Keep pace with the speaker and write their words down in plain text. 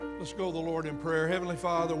Let's go to the Lord in prayer. Heavenly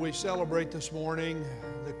Father, we celebrate this morning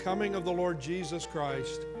the coming of the Lord Jesus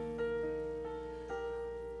Christ,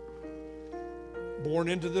 born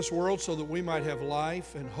into this world so that we might have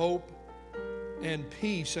life and hope and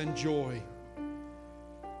peace and joy.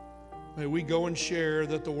 May we go and share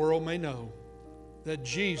that the world may know that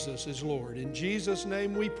Jesus is Lord. In Jesus'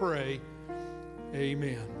 name we pray,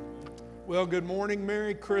 amen. Well, good morning,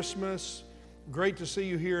 Merry Christmas. Great to see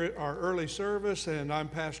you here at our early service, and I'm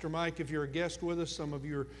Pastor Mike. If you're a guest with us, some of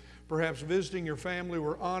you are perhaps visiting your family,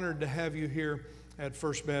 we're honored to have you here at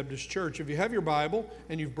First Baptist Church. If you have your Bible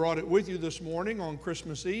and you've brought it with you this morning on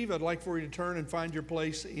Christmas Eve, I'd like for you to turn and find your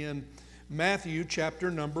place in Matthew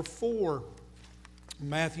chapter number 4.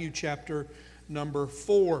 Matthew chapter number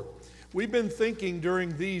 4. We've been thinking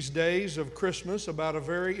during these days of Christmas about a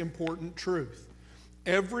very important truth.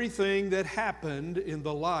 Everything that happened in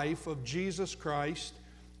the life of Jesus Christ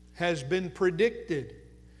has been predicted,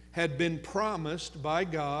 had been promised by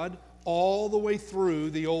God all the way through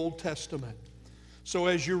the Old Testament. So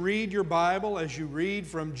as you read your Bible, as you read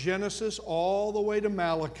from Genesis all the way to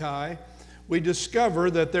Malachi, we discover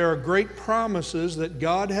that there are great promises that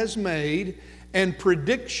God has made and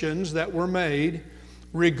predictions that were made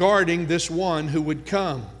regarding this one who would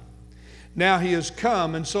come. Now He has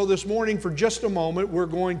come, and so this morning for just a moment we're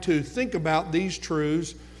going to think about these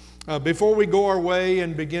truths before we go our way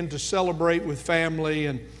and begin to celebrate with family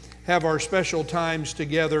and have our special times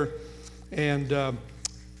together. And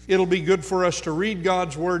it'll be good for us to read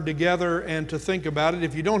God's Word together and to think about it.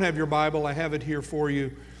 If you don't have your Bible, I have it here for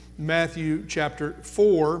you, Matthew chapter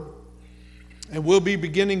 4, and we'll be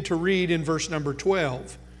beginning to read in verse number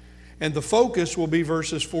 12. And the focus will be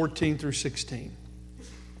verses 14 through 16.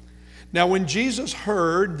 Now, when Jesus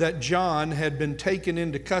heard that John had been taken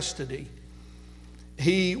into custody,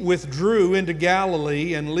 he withdrew into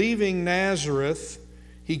Galilee, and leaving Nazareth,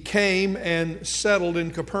 he came and settled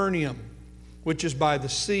in Capernaum, which is by the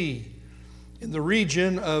sea, in the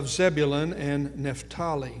region of Zebulun and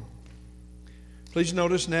Naphtali. Please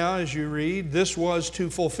notice now as you read, this was to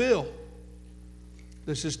fulfill.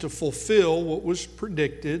 This is to fulfill what was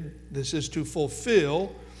predicted. This is to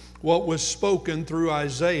fulfill what was spoken through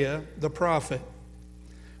Isaiah the prophet.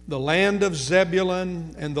 The land of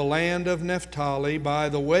Zebulun and the land of Naphtali, by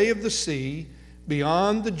the way of the sea,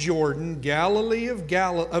 beyond the Jordan, Galilee of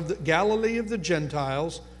the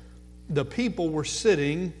Gentiles, the people were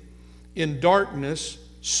sitting in darkness,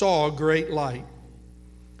 saw great light.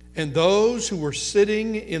 And those who were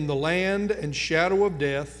sitting in the land and shadow of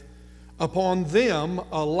death, upon them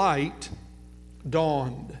a light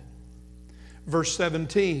dawned. Verse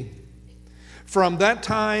 17, from that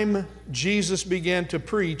time Jesus began to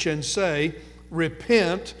preach and say,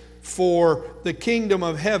 repent, for the kingdom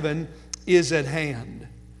of heaven is at hand.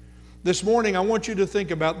 This morning I want you to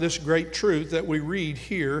think about this great truth that we read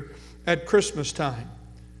here at Christmas time.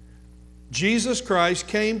 Jesus Christ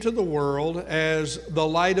came to the world as the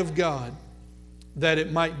light of God, that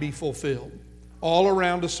it might be fulfilled. All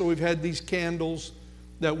around us, so we've had these candles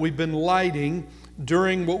that we've been lighting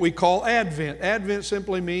during what we call Advent. Advent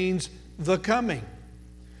simply means the coming.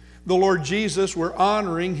 The Lord Jesus, we're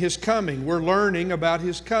honoring His coming. We're learning about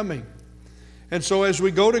His coming. And so as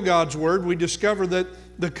we go to God's Word, we discover that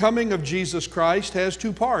the coming of Jesus Christ has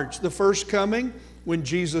two parts. The first coming, when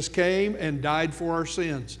Jesus came and died for our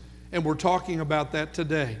sins. And we're talking about that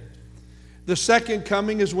today. The second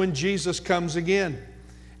coming is when Jesus comes again.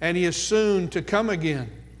 And He is soon to come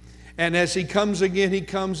again. And as He comes again, He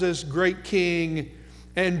comes as great King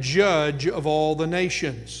and Judge of all the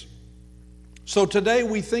nations. So today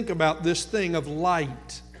we think about this thing of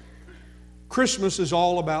light. Christmas is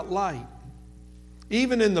all about light.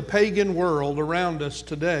 Even in the pagan world around us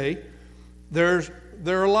today, there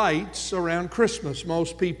are lights around Christmas.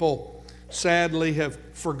 Most people sadly have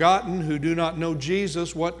forgotten, who do not know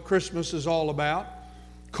Jesus, what Christmas is all about.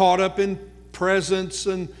 Caught up in presents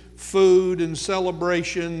and food and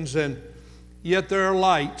celebrations, and yet there are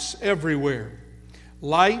lights everywhere.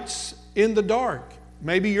 Lights in the dark.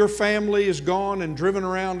 Maybe your family has gone and driven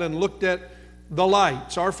around and looked at the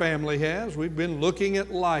lights. Our family has. We've been looking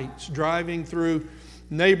at lights, driving through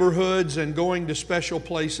neighborhoods and going to special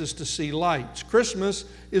places to see lights. Christmas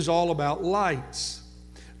is all about lights.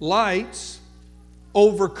 Lights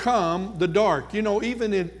overcome the dark. You know,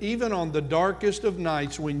 even on the darkest of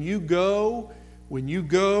nights, when you go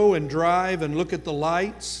and drive and look at the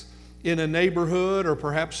lights in a neighborhood or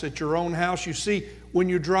perhaps at your own house, you see when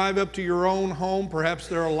you drive up to your own home, perhaps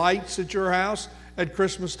there are lights at your house at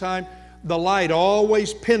Christmas time. The light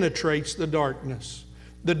always penetrates the darkness.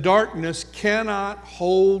 The darkness cannot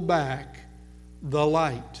hold back the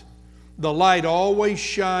light. The light always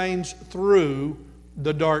shines through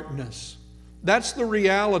the darkness. That's the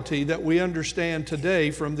reality that we understand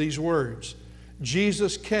today from these words.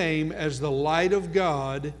 Jesus came as the light of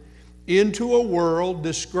God into a world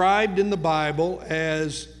described in the Bible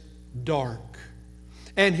as dark.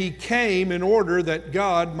 And He came in order that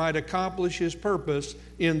God might accomplish His purpose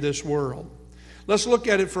in this world. Let's look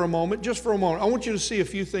at it for a moment, just for a moment. I want you to see a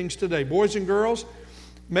few things today. Boys and girls,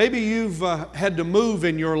 maybe you've had to move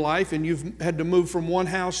in your life, and you've had to move from one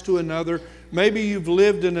house to another. Maybe you've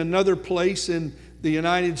lived in another place in the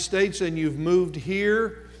United States and you've moved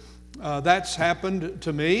here. That's happened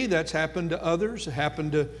to me. That's happened to others. It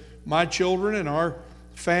happened to my children and our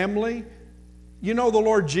family. You know, the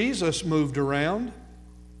Lord Jesus moved around.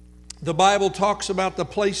 The Bible talks about the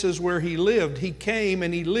places where He lived. He came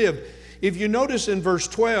and He lived. If you notice in verse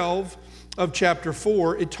 12 of chapter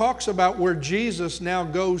 4, it talks about where Jesus now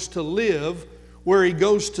goes to live, where He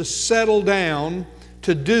goes to settle down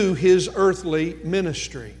to do His earthly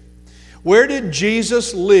ministry. Where did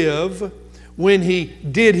Jesus live when He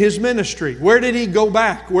did His ministry? Where did He go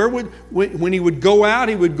back? When He would go out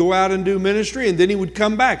and do ministry, and then He would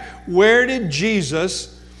come back. Where did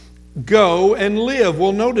Jesus go and live?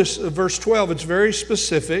 Well, notice verse 12, it's very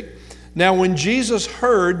specific. Now, when Jesus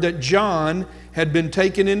heard that John had been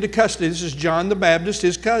taken into custody, this is John the Baptist,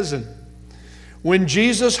 his cousin. When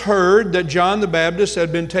Jesus heard that John the Baptist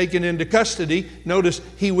had been taken into custody, notice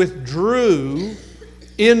He withdrew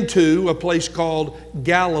into a place called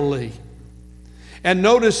Galilee. And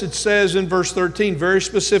notice it says in verse 13 very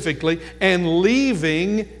specifically, and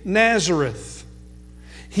leaving Nazareth.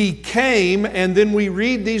 He came, and then we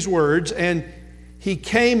read these words, and He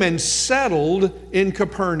came and settled in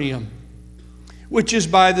Capernaum, which is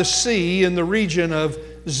by the sea in the region of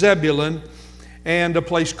Zebulun and a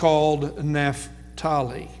place called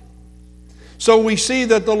Naphtali. So we see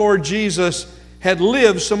that the Lord Jesus had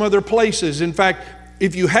lived some other places. In fact,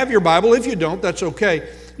 if you have your Bible, if you don't, that's okay.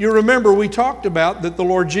 You remember we talked about that the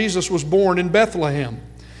Lord Jesus was born in Bethlehem.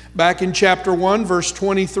 Back in chapter 1, verse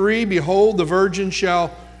 23, behold, the virgin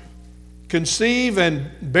shall conceive and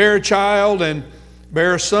bear a child and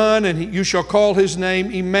bear a son, and you shall call his name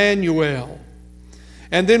Emmanuel.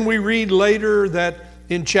 And then we read later that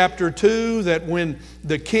in chapter 2, that when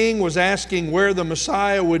the king was asking where the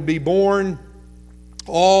Messiah would be born,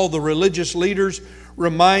 all the religious leaders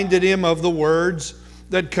reminded him of the words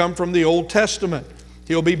that come from the Old Testament.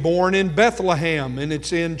 He'll be born in Bethlehem, and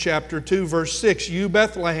it's in chapter 2, verse 6. You,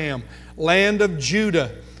 Bethlehem, land of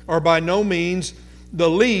Judah, are by no means the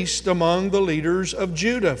least among the leaders of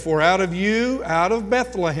Judah. For out of you, out of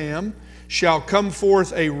Bethlehem, shall come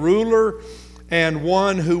forth a ruler and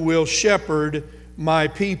one who will shepherd my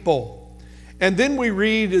people. And then we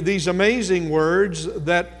read these amazing words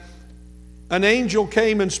that an angel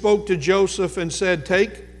came and spoke to Joseph and said,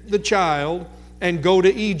 take the child and go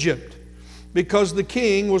to Egypt, because the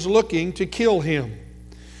king was looking to kill him.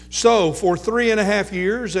 So for 3.5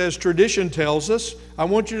 years, as tradition tells us, I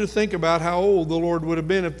want you to think about how old the Lord would have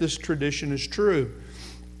been if this tradition is true.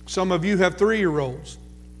 Some of you have 3-year-olds.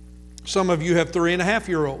 Some of you have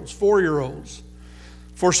 3.5-year-olds, 4-year-olds.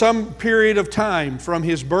 For some period of time, from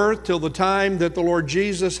His birth till the time that the Lord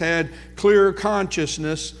Jesus had clear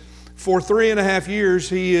consciousness, for 3.5 years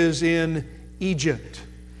He is in Egypt.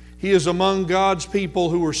 He is among God's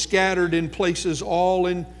people who were scattered in places all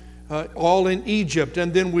in Egypt.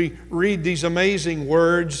 And then we read these amazing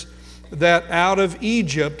words that out of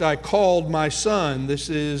Egypt I called my son. This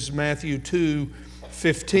is Matthew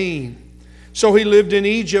 2:15. So He lived in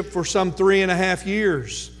Egypt for some 3.5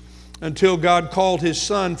 years until God called His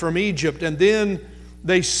son from Egypt. And then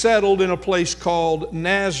they settled in a place called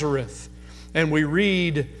Nazareth. And we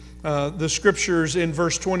read the scriptures in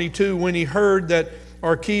verse 22, when He heard that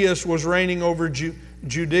Archelaus was reigning over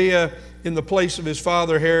Judea in the place of his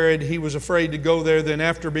father Herod, He was afraid to go there. Then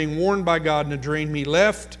after being warned by God in a dream, He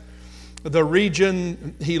left for the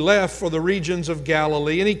regions of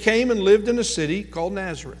Galilee, and He came and lived in a city called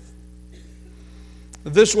Nazareth.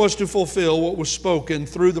 This was to fulfill what was spoken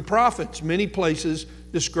through the prophets. Many places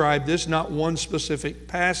describe this, not one specific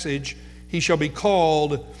passage. He shall be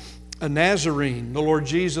called a Nazarene. The Lord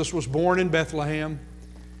Jesus was born in Bethlehem.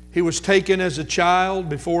 He was taken as a child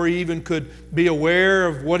before He even could be aware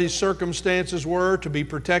of what his circumstances were, to be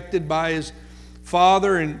protected by his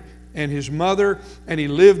father and his mother. And He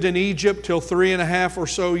lived in Egypt till 3.5 or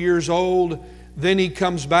so years old. Then He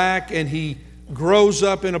comes back and He grows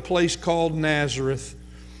up in a place called Nazareth.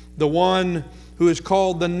 The one who is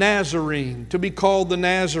called the Nazarene. To be called the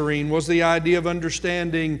Nazarene was the idea of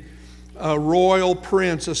understanding a royal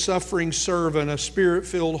prince, a suffering servant, a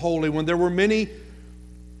spirit-filled holy one. There were many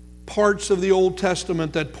parts of the Old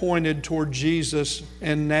Testament that pointed toward Jesus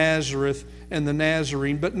and Nazareth and the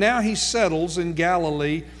Nazarene. But now he settles in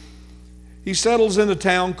Galilee. He settles in a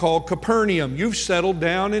town called Capernaum. You've settled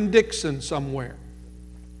down in Dixon somewhere.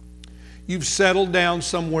 You've settled down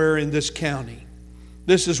somewhere in this county.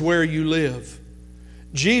 This is where you live.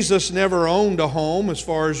 Jesus never owned a home, as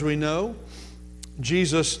far as we know.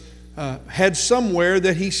 Jesus had somewhere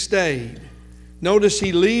that he stayed. Notice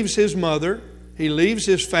he leaves his mother, he leaves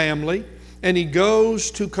his family, and he goes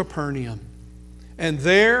to Capernaum. And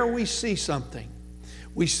there we see something.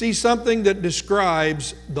 We see something that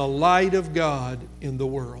describes the light of God in the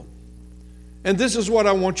world. And this is what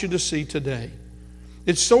I want you to see today.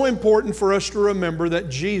 It's so important for us to remember that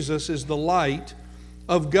Jesus is the light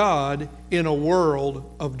of God in a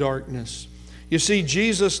world of darkness. You see,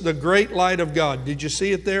 Jesus, the great light of God. Did you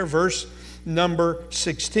see it there? Verse number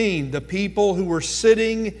 16. The people who were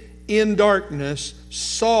sitting in darkness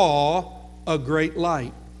saw a great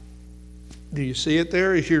light. Do you see it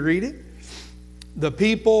there as you read it? The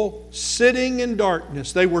people sitting in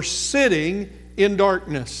darkness. They were sitting in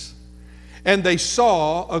darkness. And they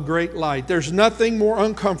saw a great light. There's nothing more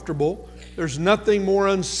uncomfortable. There's nothing more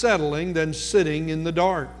unsettling than sitting in the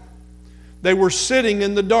dark. They were sitting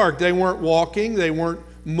in the dark. They weren't walking. They weren't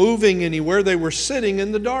moving anywhere. They were sitting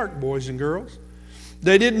in the dark, boys and girls.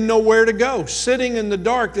 They didn't know where to go. Sitting in the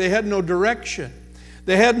dark, they had no direction.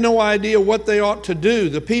 They had no idea what they ought to do.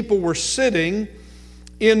 The people were sitting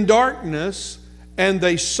in darkness, and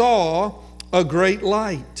they saw a great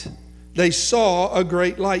light. They saw a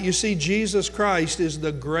great light. You see, Jesus Christ is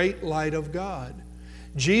the great light of God.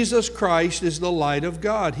 Jesus Christ is the light of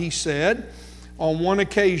God. He said on one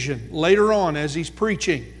occasion, later on as he's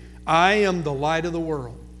preaching, I am the light of the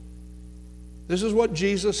world. This is what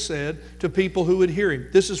Jesus said to people who would hear him.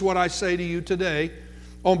 This is what I say to you today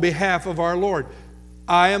on behalf of our Lord.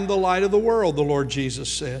 I am the light of the world, the Lord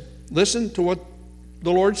Jesus said. Listen to what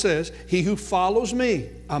the Lord says. He who follows me,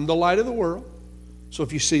 I'm the light of the world. So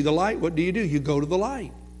if you see the light, what do? You go to the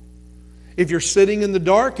light. If you're sitting in the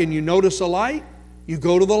dark and you notice a light, you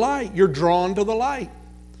go to the light. You're drawn to the light.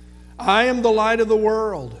 I am the light of the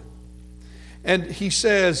world. And he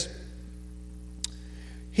says,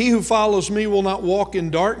 he who follows me will not walk in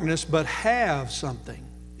darkness, but have something.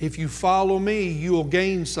 If you follow me, you will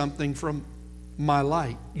gain something from my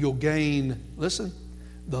light. You'll gain, listen,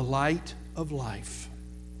 the light of life.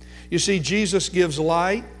 You see, Jesus gives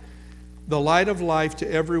light, the light of life, to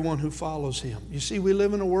everyone who follows him. You see, we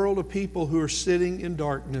live in a world of people who are sitting in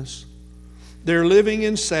darkness. They're living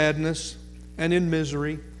in sadness and in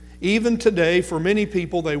misery. Even today, for many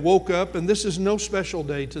people, they woke up, and this is no special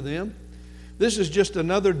day to them. This is just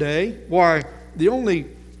another day. Why, the only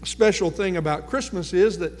special thing about Christmas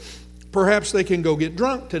is that perhaps they can go get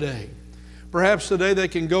drunk today. Perhaps today they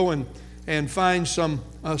can go and find some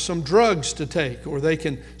drugs to take, or they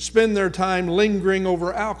can spend their time lingering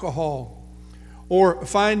over alcohol, or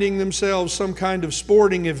finding themselves some kind of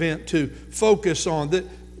sporting event to focus on. That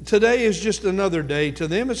today is just another day to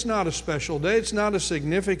them. It's not a special day. It's not a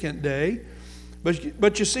significant day.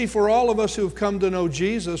 But you see, for all of us who have come to know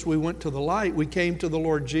Jesus, we went to the light. We came to the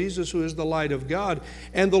Lord Jesus, who is the light of God.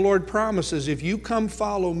 And the Lord promises, if you come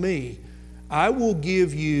follow me, I will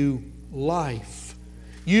give you life.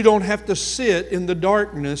 You don't have to sit in the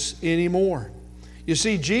darkness anymore. You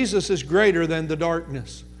see, Jesus is greater than the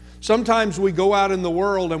darkness. Sometimes we go out in the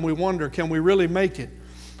world and we wonder, can we really make it?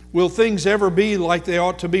 Will things ever be like they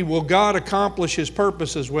ought to be? Will God accomplish his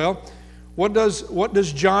purposes? Well, what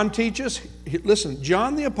does John teach us? Listen,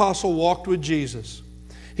 John the Apostle walked with Jesus.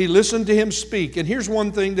 He listened to him speak. And here's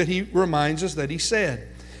one thing that he reminds us that he said.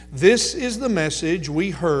 This is the message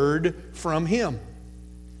we heard from him.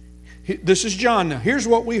 This is John now. Here's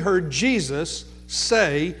what we heard Jesus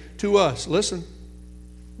say to us. Listen,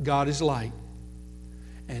 God is light.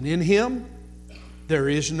 And in him there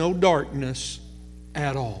is no darkness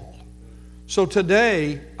at all. So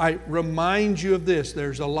today, I remind you of this.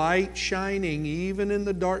 There's a light shining even in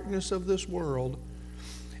the darkness of this world.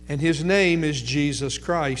 And his name is Jesus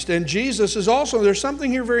Christ. And Jesus is also, there's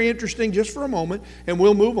something here very interesting just for a moment, and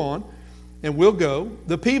we'll move on, and we'll go.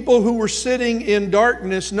 The people who were sitting in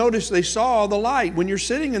darkness, notice they saw the light. When you're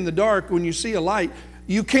sitting in the dark, when you see a light,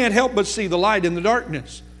 you can't help but see the light in the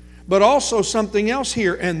darkness. But also something else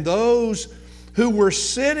here. And those who were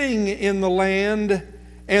sitting in the land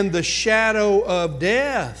and the shadow of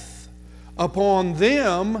death, upon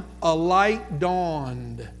them a light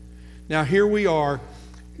dawned. Now here we are.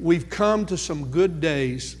 We've come to some good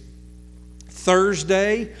days.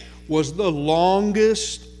 Thursday was the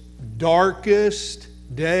longest, darkest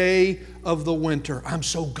day of the winter. I'm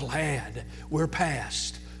so glad we're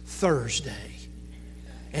past Thursday.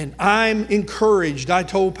 And I'm encouraged. I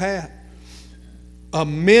told Pat, a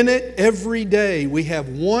minute every day. We have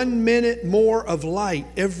 1 minute more of light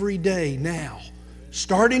every day now.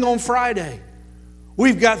 Starting on Friday.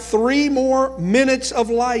 We've got 3 more minutes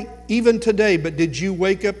of light even today. But did you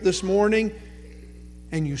wake up this morning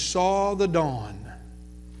and you saw the dawn?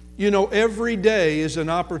 You know, every day is an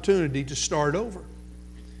opportunity to start over.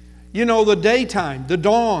 You know, the daytime, the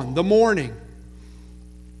dawn, the morning.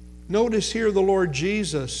 Notice here the Lord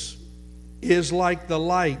Jesus is like the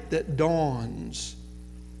light that dawns,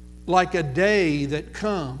 like a day that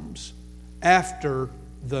comes after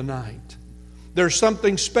the night. There's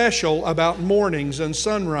something special about mornings and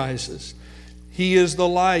sunrises. He is the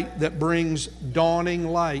light that brings dawning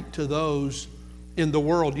light to those in the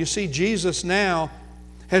world. You see, Jesus now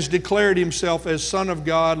has declared Himself as Son of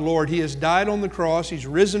God, Lord. He has died on the cross. He's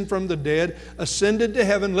risen from the dead, ascended to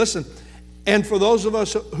heaven. Listen, and for those of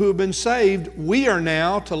us who have been saved, we are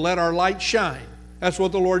now to let our light shine. That's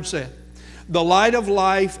what the Lord said. The light of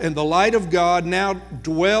life and the light of God now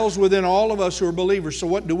dwells within all of us who are believers. So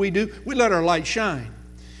what do? We let our light shine.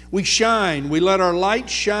 We shine. We let our light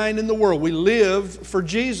shine in the world. We live for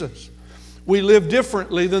Jesus. We live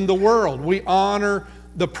differently than the world. We honor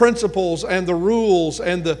the principles and the rules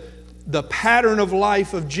and the pattern of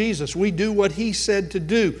life of Jesus. We do what He said to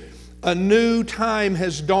do. A new time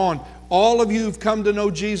has dawned. All of you who've come to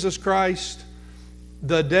know Jesus Christ,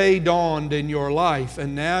 the day dawned in your life,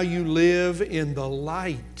 and now you live in the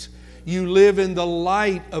light. You live in the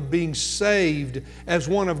light of being saved as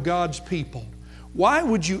one of God's people. Why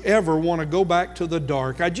would you ever want to go back to the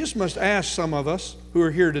dark? I just must ask some of us who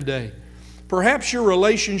are here today. Perhaps your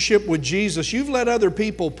relationship with Jesus, you've let other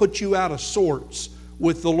people put you out of sorts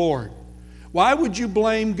with the Lord. Why would you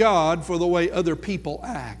blame God for the way other people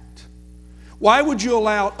act? Why would you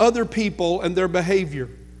allow other people and their behavior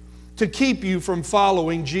to keep you from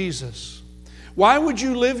following Jesus? Why would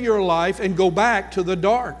you live your life and go back to the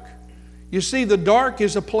dark? You see, the dark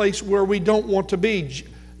is a place where we don't want to be.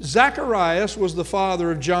 Zacharias was the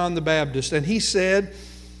father of John the Baptist, and he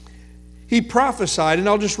prophesied, and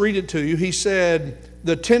I'll just read it to you. He said,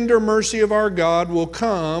 "The tender mercy of our God will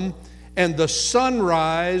come, and the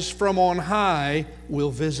sunrise from on high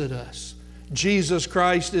will visit us." Jesus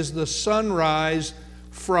Christ is the sunrise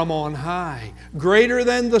from on high, greater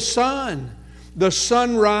than the sun. The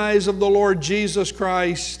sunrise of the Lord Jesus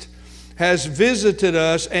Christ has visited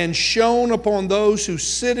us and shone upon those who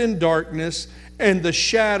sit in darkness and the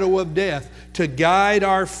shadow of death, to guide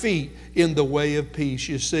our feet in the way of peace.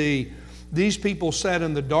 You see, these people sat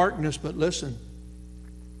in the darkness, but listen,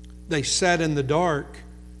 they sat in the dark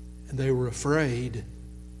and they were afraid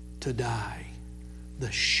to die.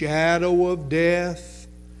 The shadow of death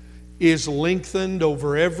is lengthened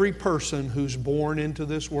over every person who's born into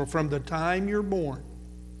this world. From the time you're born,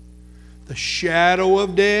 the shadow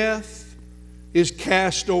of death is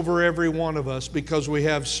cast over every one of us, because we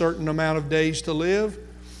have a certain amount of days to live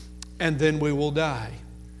and then we will die.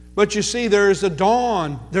 But you see, there is a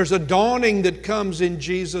dawn. There's a dawning that comes in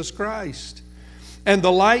Jesus Christ. And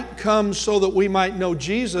the light comes so that we might know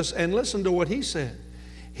Jesus. And listen to what He said.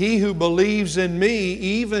 "He who believes in me,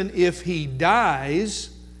 even if he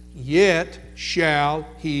dies, yet shall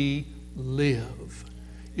he live."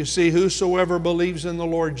 You see, whosoever believes in the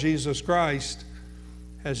Lord Jesus Christ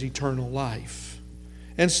has eternal life.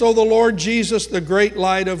 And so the Lord Jesus, the great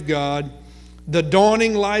light of God, the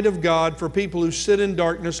dawning light of God for people who sit in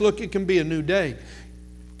darkness. Look, it can be a new day.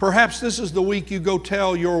 Perhaps this is the week you go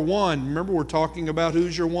tell your one. Remember, we're talking about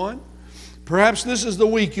who's your one? Perhaps this is the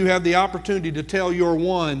week you have the opportunity to tell your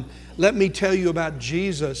one, "Let me tell you about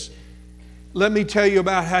Jesus. Let me tell you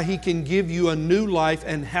about how He can give you a new life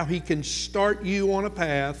and how He can start you on a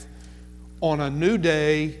path, on a new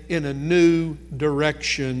day, in a new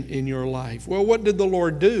direction in your life." Well, what did the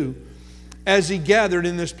Lord do as He gathered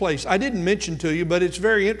in this place? I didn't mention to you, but it's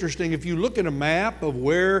very interesting. If you look at a map of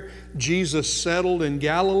where Jesus settled in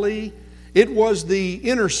Galilee, it was the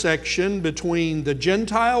intersection between the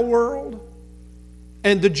Gentile world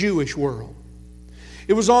and the Jewish world.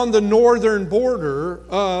 It was on the northern border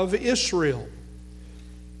of Israel.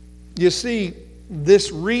 You see,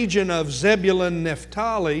 this region of Zebulun and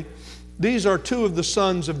Naphtali, these are two of the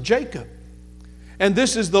sons of Jacob. And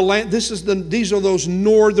this is the land, these are those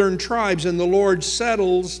northern tribes, and the Lord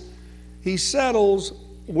settles, He settles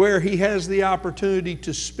where He has the opportunity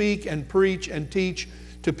to speak and preach and teach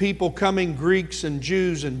to people coming, Greeks and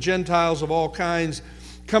Jews and Gentiles of all kinds,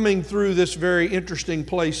 coming through this very interesting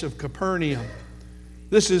place of Capernaum.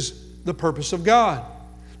 This is the purpose of God,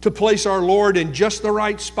 to place our Lord in just the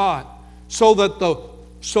right spot so that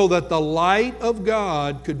so that the light of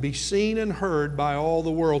God could be seen and heard by all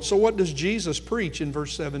the world. So what does Jesus preach in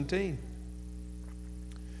verse 17?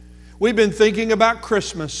 We've been thinking about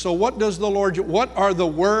Christmas. So what are the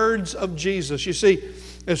words of Jesus? You see,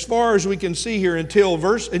 as far as we can see here,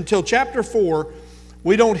 until chapter 4,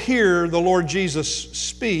 we don't hear the Lord Jesus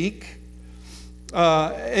speak.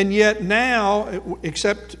 And yet now,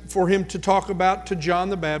 except for him to talk about to John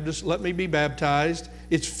the Baptist, let me be baptized,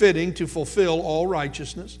 it's fitting to fulfill all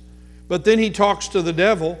righteousness. But then he talks to the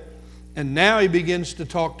devil, and now he begins to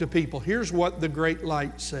talk to people. Here's what the great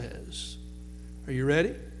light says. Are you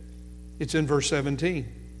ready? It's in verse 17.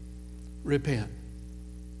 Repent.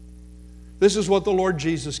 This is what the Lord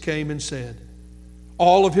Jesus came and said.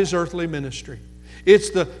 All of his earthly ministry. It's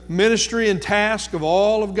the ministry and task of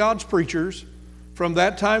all of God's preachers from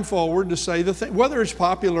that time forward to say the thing. Whether it's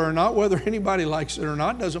popular or not, whether anybody likes it or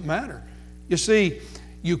not, doesn't matter. You see,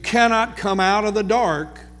 you cannot come out of the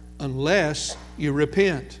dark unless you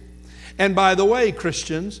repent. And by the way,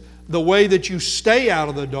 Christians, the way that you stay out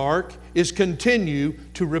of the dark is continue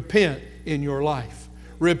to repent in your life.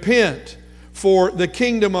 Repent, for the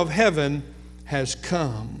kingdom of heaven has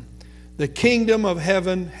come. The kingdom of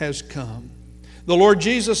heaven has come. The Lord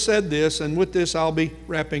Jesus said this, and with this I'll be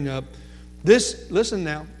wrapping up. Listen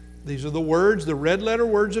now, these are the words, the red letter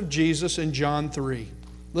words of Jesus in John 3.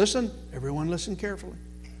 Listen, everyone listen carefully.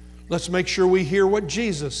 Let's make sure we hear what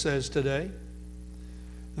Jesus says today.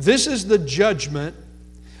 This is the judgment,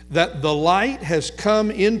 that the light has come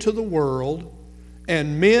into the world,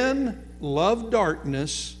 and men love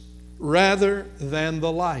darkness rather than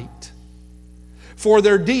the light, for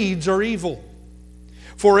their deeds are evil.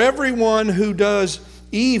 For everyone who does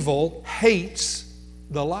evil hates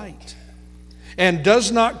the light, and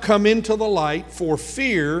does not come into the light for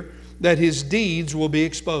fear that his deeds will be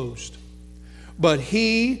exposed. But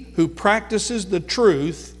he who practices the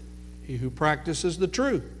truth,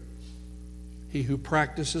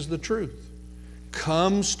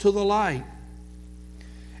 comes to the light,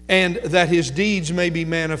 and that his deeds may be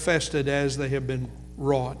manifested as they have been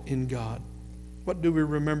wrought in God. What do we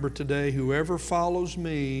remember today? Whoever follows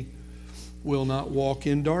me will not walk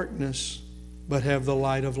in darkness, but have the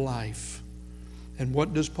light of life. And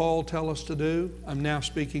what does Paul tell us to do? I'm now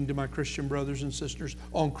speaking to my Christian brothers and sisters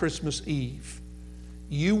on Christmas Eve.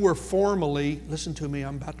 You were formerly, listen to me,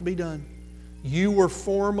 I'm about to be done. You were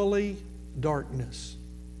formerly darkness.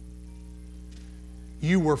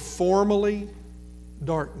 You were formerly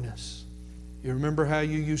darkness. You remember how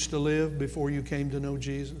you used to live before you came to know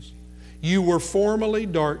Jesus? You were formerly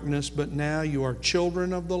darkness, but now you are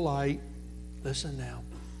children of the light. Listen now.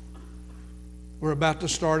 We're about to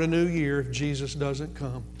start a new year if Jesus doesn't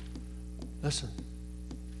come. Listen.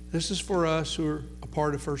 This is for us who are a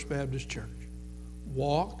part of First Baptist Church.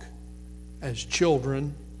 Walk as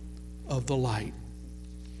children of the light.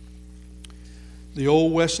 The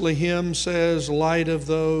old Wesley hymn says, light of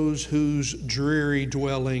those whose dreary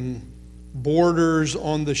dwelling borders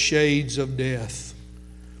on the shades of death,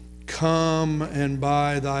 come and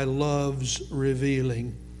by thy love's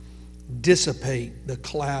revealing dissipate the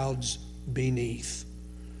clouds beneath.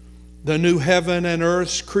 The new heaven and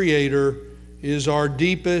earth's creator is our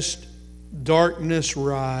deepest darkness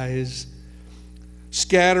rise,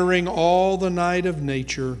 scattering all the night of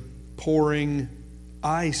nature, pouring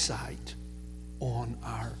eyesight on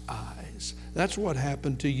our eyes. That's what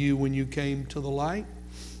happened to you when you came to the light.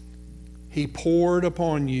 He poured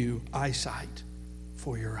upon you eyesight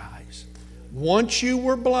for your eyes. Once you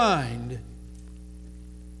were blind,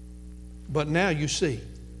 but now you see.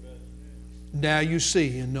 Now you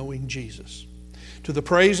see in knowing Jesus. To the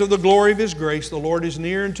praise of the glory of His grace, the Lord is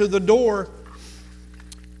near, and to the door,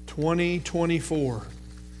 2024.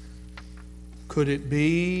 Could it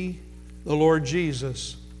be the Lord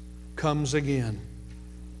Jesus comes again?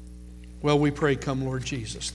 Well, we pray, come Lord Jesus.